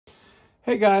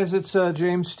Hey guys, it's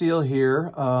James Steele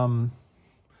here, admin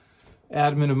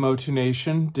of MOTU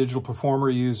Nation, digital performer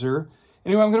user.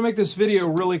 Anyway, I'm going to make this video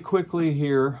really quickly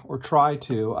here, or try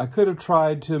to. I could have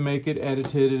tried to make it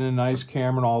edited in a nice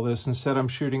camera and all this. Instead, I'm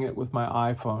shooting it with my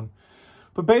iPhone.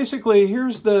 But basically,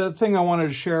 here's the thing I wanted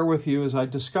to share with you is I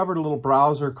discovered a little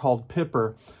browser called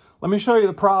Pipper. Let me show you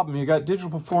the problem. You got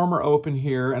Digital Performer open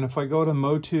here, and if I go to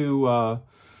MOTU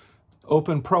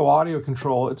Open Pro Audio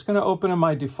Control, it's going to open in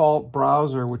my default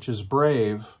browser, which is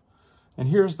Brave. And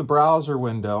here's the browser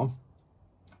window.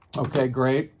 Okay,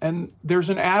 great. And there's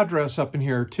an address up in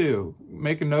here too.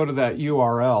 Make a note of that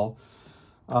URL,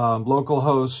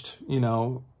 localhost,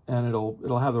 and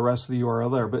it'll have the rest of the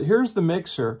URL there. But here's the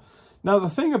mixer. Now the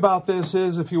thing about this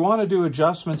is if you want to do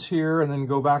adjustments here and then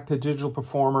go back to Digital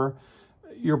Performer,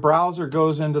 your browser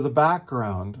goes into the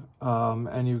background,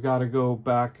 and you've got to go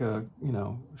back,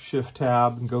 Shift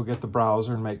Tab and go get the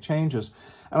browser and make changes.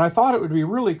 And I thought it would be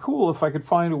really cool if I could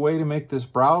find a way to make this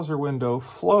browser window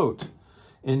float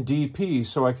in DP,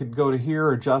 so I could go to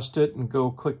here, adjust it, and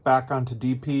go click back onto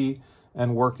DP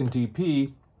and work in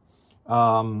DP.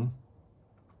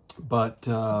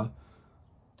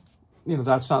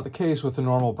 That's not the case with the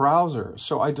normal browser.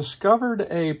 So I discovered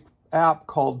a app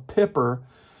called Pipper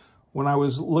when I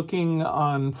was looking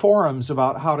on forums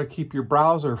about how to keep your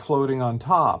browser floating on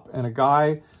top. And a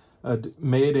guy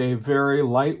made a very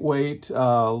lightweight,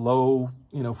 low,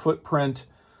 footprint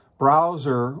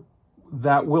browser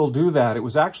that will do that. It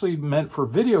was actually meant for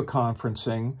video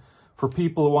conferencing for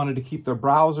people who wanted to keep their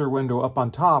browser window up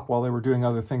on top while they were doing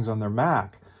other things on their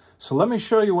Mac. So let me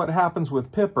show you what happens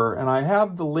with Pipper. And I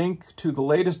have the link to the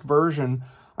latest version.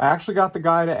 I actually got the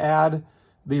guy to add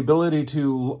the ability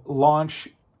to launch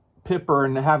Pipper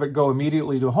and have it go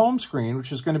immediately to home screen,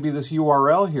 which is going to be this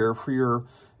URL here for your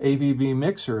AVB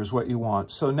mixer is what you want.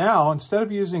 So now, instead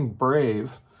of using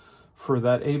Brave for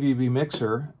that AVB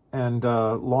mixer and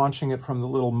launching it from the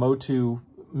little MOTU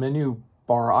menu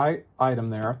bar item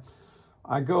there,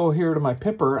 I go here to my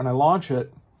Pipper and I launch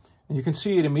it, and you can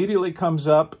see it immediately comes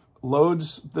up,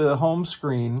 loads the home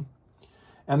screen,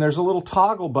 and there's a little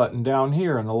toggle button down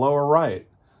here in the lower right.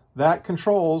 That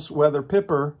controls whether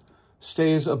Pipper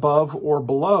stays above or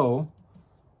below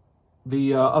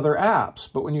the other apps.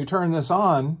 But when you turn this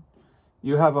on,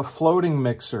 you have a floating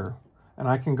mixer. And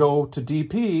I can go to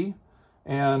DP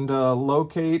and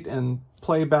locate and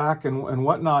play back and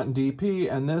whatnot in DP.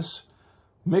 And this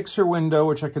mixer window,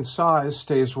 which I can size,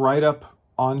 stays right up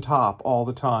on top all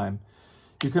the time.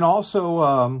 You can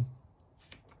also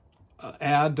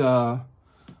add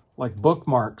like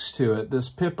bookmarks to it. This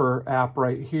Pipper app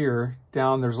right here,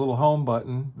 down there's a little home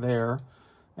button there,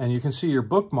 and you can see your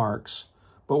bookmarks.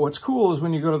 But what's cool is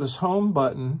when you go to this home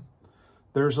button,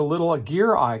 there's a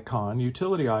gear icon,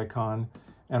 utility icon,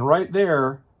 and right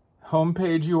there,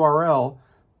 homepage URL,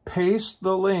 paste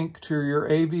the link to your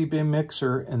AVB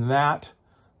mixer in that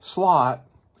slot,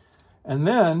 and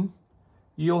then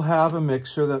you'll have a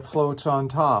mixer that floats on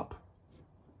top.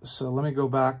 So let me go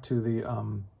back to the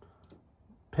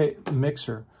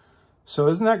mixer. So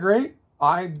isn't that great?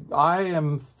 I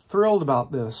am thrilled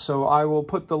about this. So I will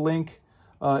put the link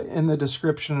in the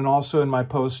description and also in my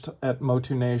post at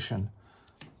MOTU Nation.